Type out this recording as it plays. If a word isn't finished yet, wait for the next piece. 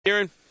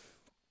Ciaron,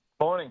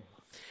 Morning.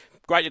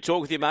 great to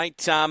talk with you,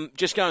 mate.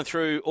 Just going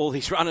through all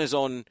these runners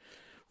on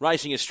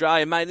Racing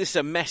Australia, mate. This is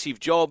a massive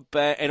job,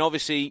 and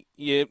obviously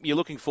you're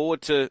looking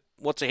forward to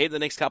what's ahead the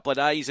next couple of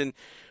days. And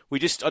I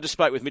just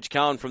spoke with Mitch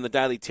Cohen from the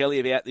Daily Telly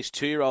about this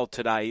 2-year-old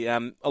today.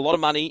 A lot of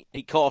money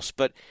he costs,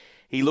 but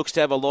he looks to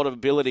have a lot of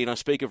ability. And I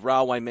speak of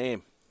Railway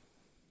Man.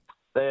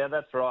 Yeah,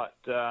 that's right.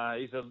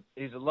 He's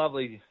a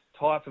lovely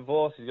type of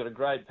horse. He's got a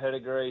great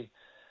pedigree.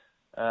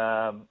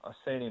 I've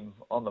seen him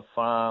on the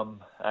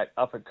farm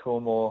up at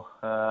Coolmore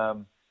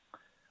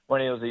when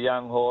he was a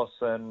young horse,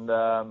 and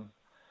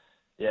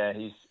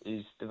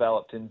he's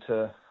developed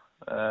into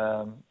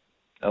a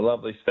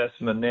lovely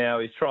specimen now.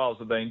 His trials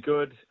have been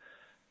good.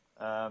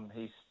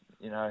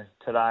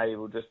 Today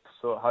we'll just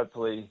sort of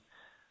hopefully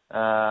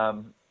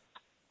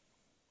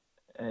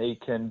he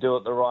can do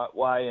it the right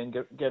way and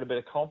get a bit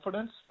of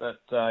confidence,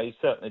 but he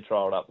certainly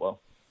trialled up well.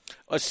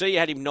 I see you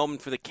had him nommed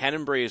for the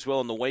Canterbury as well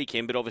on the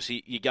weekend, but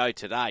obviously you go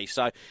today.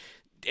 So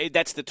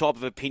that's the type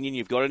of opinion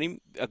you've got of him,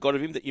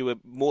 that you were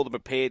more than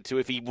prepared to,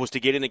 if he was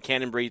to get in a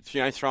Canterbury,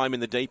 throw him in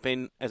the deep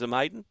end as a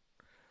maiden?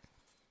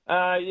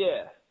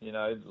 Yeah. You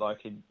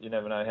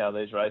never know how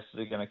these races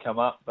are going to come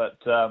up, but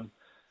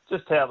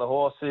just how the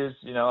horse is,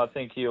 I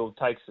think he'll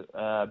take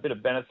a bit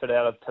of benefit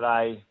out of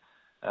today,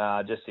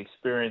 just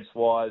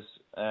experience-wise,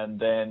 and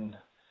then,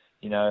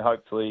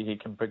 hopefully he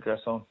can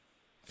progress on.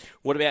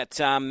 What about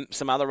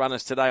some other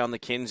runners today on the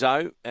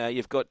Kenzo?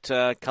 You've got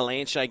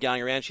Calanche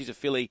going around. She's a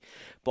filly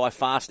by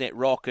Fastnet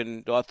Rock,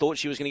 and I thought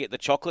she was going to get the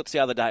chocolates the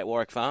other day at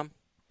Warwick Farm.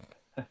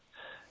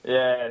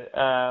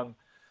 Yeah,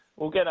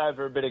 we'll get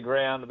over a bit of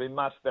ground. It'll be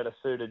much better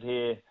suited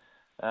here.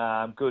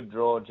 Good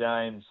draw,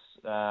 James.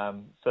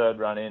 Third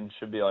run in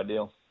should be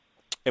ideal.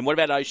 And what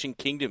about Ocean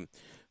Kingdom,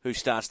 who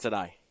starts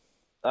today?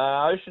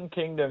 Ocean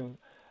Kingdom,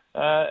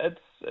 it's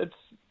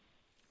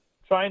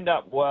trained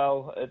up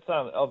well. It's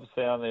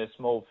obviously only a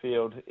small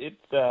field. It's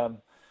not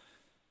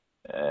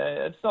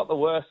the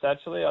worst,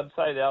 actually. I'd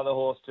say the other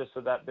horse, just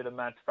with that bit of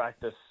match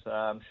practice,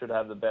 should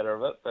have the better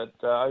of it. But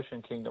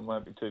Ocean Kingdom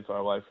won't be too far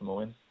away from a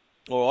win.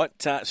 All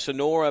right.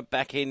 Sonora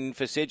back in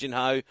for Sedge and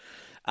Ho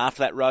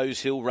after that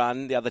Rose Hill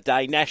run the other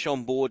day. Nash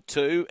on board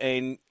too,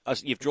 and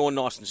you've drawn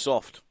nice and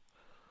soft.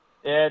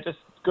 Yeah, just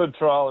good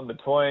trial in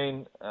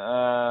between,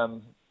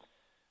 and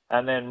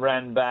then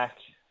ran back.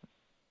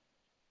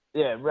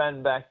 Yeah,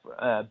 ran back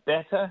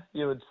better,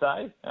 you would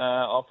say,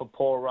 off a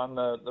poor run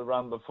the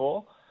run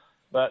before.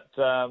 But,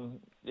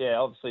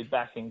 obviously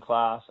back in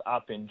class,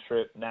 up in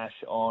trip, Nash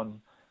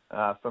on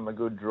from a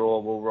good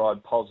draw, will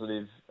ride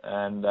positive,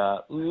 and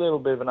a little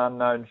bit of an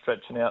unknown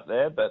stretching out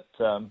there, but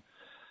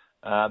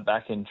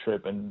back in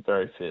trip and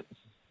very fit.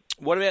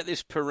 What about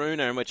this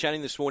Peruna? And we're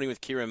chatting this morning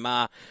with Ciaron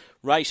Maher.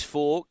 Race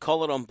 4,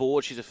 Collett on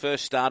board. She's a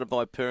first started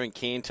by Per and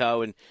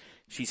Canto, and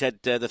she's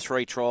had the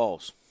 3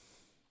 trials.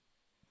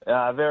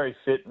 Very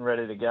fit and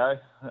ready to go.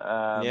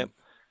 Yep.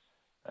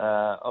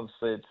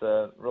 Obviously, it's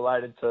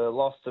related to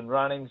Lost and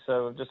running,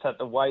 so we've just had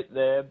to wait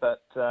there,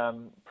 but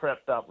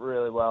prepped up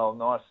really well,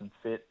 nice and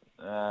fit.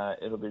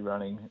 It'll be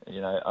running.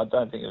 I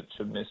don't think it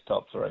should miss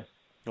top 3.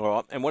 All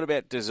right. And what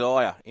about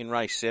Desire in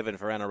race 7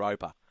 for Anna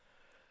Roper?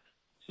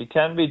 She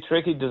can be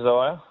tricky,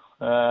 Desire.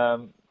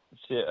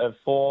 Her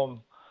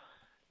form,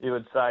 you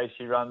would say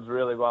she runs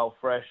really well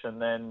fresh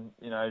and then,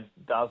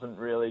 doesn't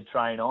really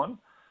train on.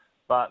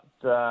 But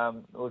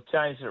we've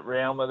changed it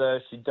round with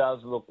her. She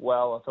does look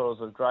well. I thought it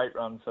was a great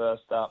run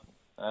first up.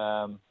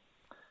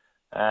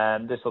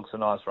 And this looks a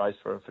nice race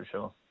for her for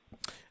sure.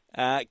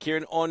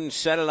 Ciaron, on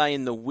Saturday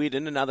in the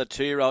Widden, another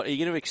 2-year-old. Are you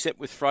going to accept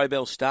with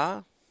Frobel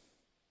Star?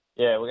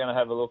 Yeah, we're going to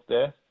have a look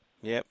there.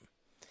 Yep.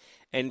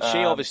 And she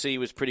obviously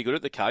was pretty good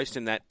at the coast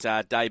in that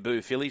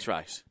debut fillies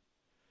race.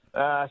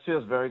 She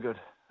was very good.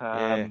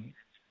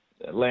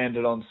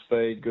 Landed on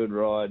speed, good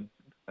ride.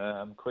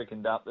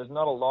 Quickened up. There's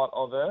not a lot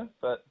of her,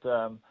 but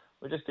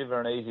we just give her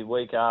an easy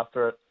week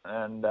after it,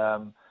 and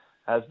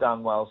has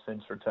done well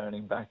since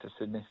returning back to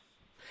Sydney.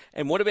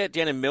 And what about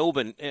down in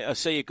Melbourne? I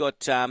see you've got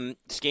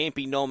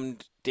Scampy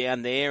nommed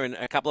down there and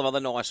a couple of other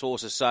nice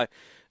horses. So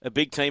a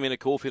big team in a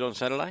Caulfield on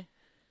Saturday?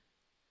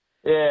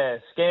 Yeah,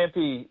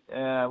 Scampy,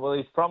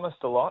 he's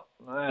promised a lot,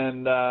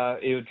 and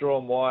he was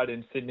drawn wide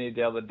in Sydney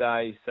the other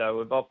day, so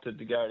we've opted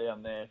to go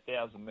down there.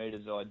 1,000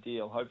 metres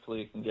ideal. Hopefully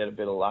he can get a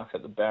bit of luck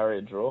at the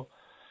barrier draw.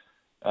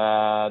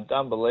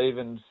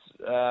 Dunbelieving's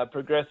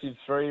progressive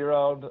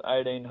 3-year-old,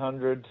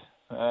 1,800.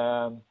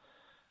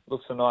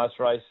 Looks a nice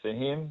race for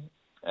him.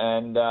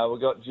 And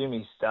we've got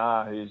Jimmy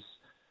Star, who's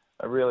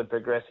a really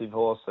progressive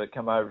horse that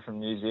come over from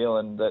New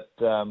Zealand.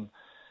 I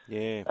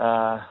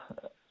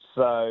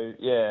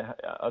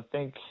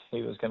think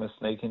he was going to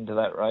sneak into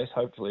that race.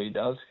 Hopefully he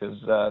does, because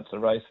it's a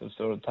race that's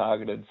sort of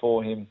targeted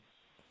for him.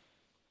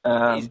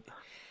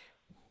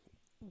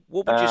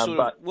 What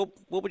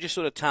would you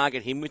sort of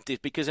target him with this?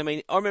 Because, I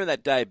remember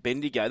that day at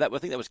Bendigo. I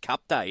think that was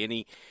Cup Day,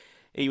 and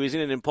he was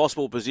in an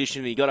impossible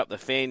position. He got up the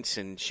fence,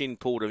 and Shin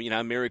pulled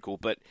a miracle.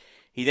 But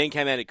he then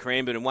came out at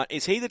Cranbourne and won.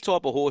 Is he the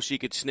type of horse you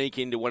could sneak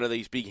into one of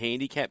these big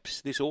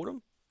handicaps this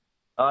autumn?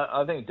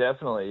 I think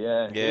definitely,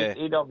 yeah. Yeah.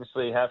 He'd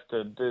obviously have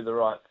to do the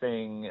right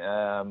thing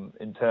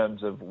in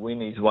terms of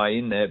win his way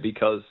in there,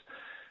 because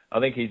I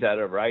think he's at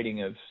a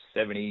rating of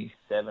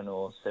 77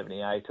 or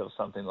 78 or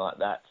something like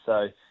that.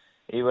 So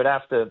he would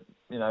have to,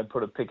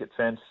 put a picket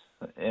fence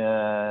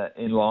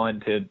in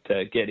line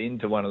to get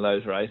into one of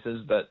those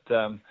races. But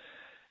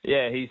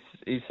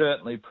he's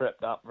certainly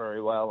prepped up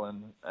very well,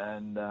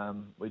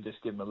 and we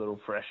just give him a little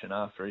freshen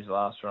after his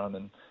last run,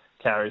 and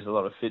carries a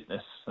lot of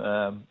fitness.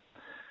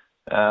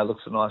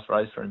 Looks a nice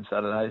race for him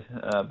Saturday,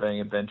 being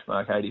a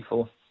benchmark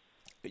 84.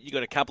 You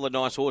got a couple of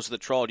nice horses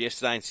that trialled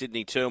yesterday in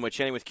Sydney too, and we're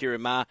chatting with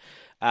Ciaron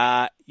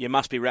Maher. You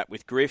must be wrapped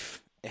with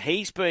Griff.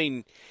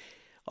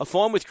 I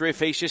find with Griff,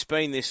 he's just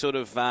been this sort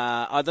of,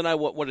 I don't know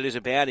what it is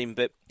about him,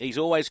 but he's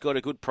always got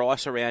a good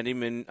price around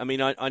him. And I mean,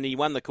 he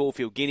won the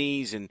Caulfield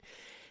Guineas, and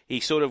he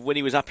sort of, when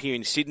he was up here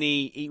in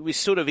Sydney, he was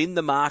sort of in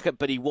the market,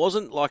 but he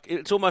wasn't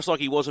it's almost like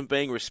he wasn't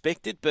being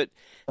respected, but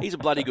he's a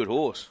bloody good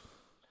horse.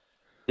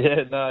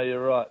 Yeah, no,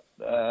 you're right.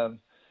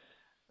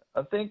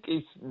 I think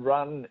he's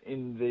run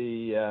in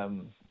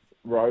the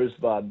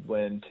Rosebud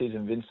when Tis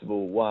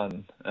Invincible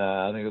won.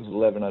 I think it was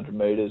 1,100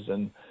 metres,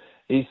 and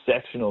his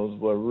sectionals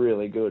were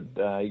really good.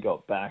 He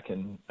got back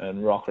and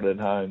rocketed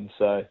home.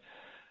 So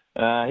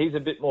he's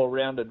a bit more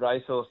rounded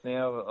racehorse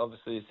now.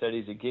 Obviously, he said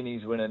he's a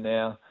Guineas winner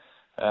now.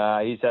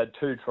 He's had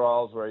 2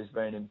 trials where he's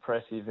been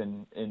impressive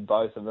in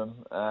both of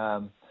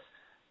them.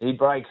 He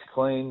breaks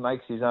clean,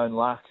 makes his own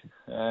luck,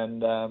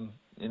 and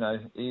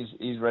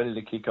he's ready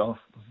to kick off.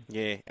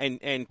 Yeah,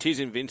 and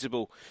Tis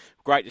Invincible,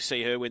 great to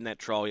see her win that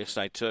trial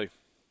yesterday too.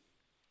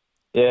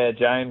 Yeah,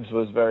 James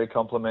was very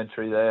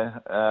complimentary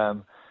there.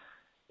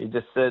 He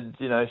just said,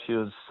 she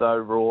was so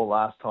raw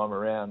last time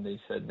around. He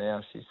said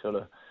now she's sort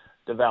of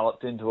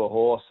developed into a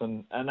horse,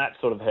 and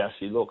that's sort of how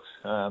she looks.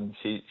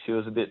 She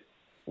was a bit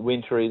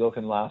wintry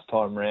looking last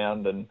time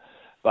round,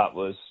 but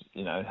was,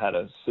 had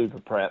a super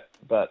prep,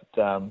 but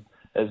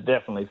has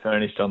definitely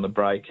furnished on the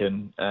break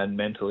and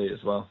mentally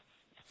as well.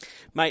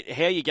 Mate,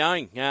 how are you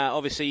going?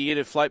 Obviously, you're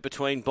going to float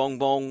between Bong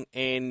Bong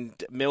and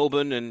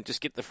Melbourne and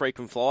just get the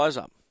frequent flyers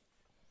up.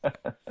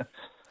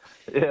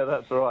 Yeah,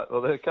 that's right.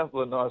 Well, there are a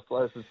couple of nice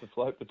places to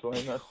float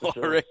between, that's for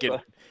sure.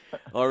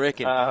 I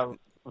reckon.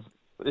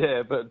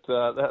 Yeah, but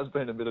there has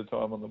been a bit of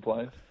time on the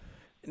plane.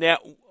 Now,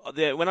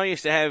 when I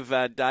used to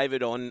have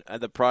David on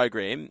the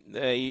program,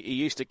 he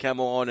used to come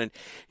on and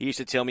he used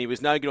to tell me he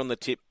was no good on the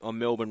tip on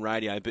Melbourne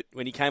radio, but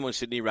when he came on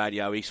Sydney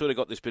radio, he sort of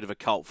got this bit of a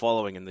cult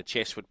following and the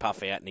chest would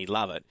puff out and he'd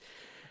love it.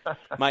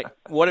 Mate,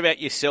 what about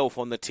yourself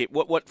on the tip?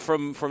 What for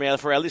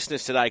our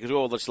listeners today, because we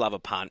all just love a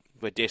punt,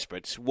 we're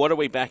desperate. What are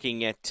we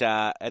backing at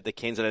the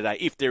Kensington today,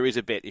 if there is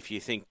a bet, if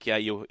you think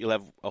you'll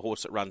have a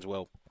horse that runs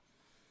well?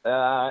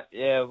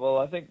 Well,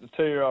 I think the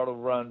 2-year-old will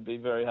run, be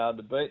very hard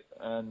to beat,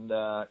 and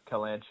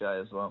Calanche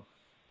as well.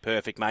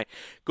 Perfect, mate.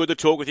 Good to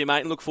talk with you, mate,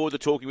 and look forward to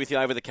talking with you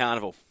over the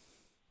carnival.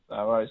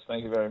 No worries.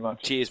 Thank you very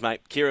much. Cheers, mate.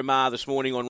 Ciaron Maher this morning on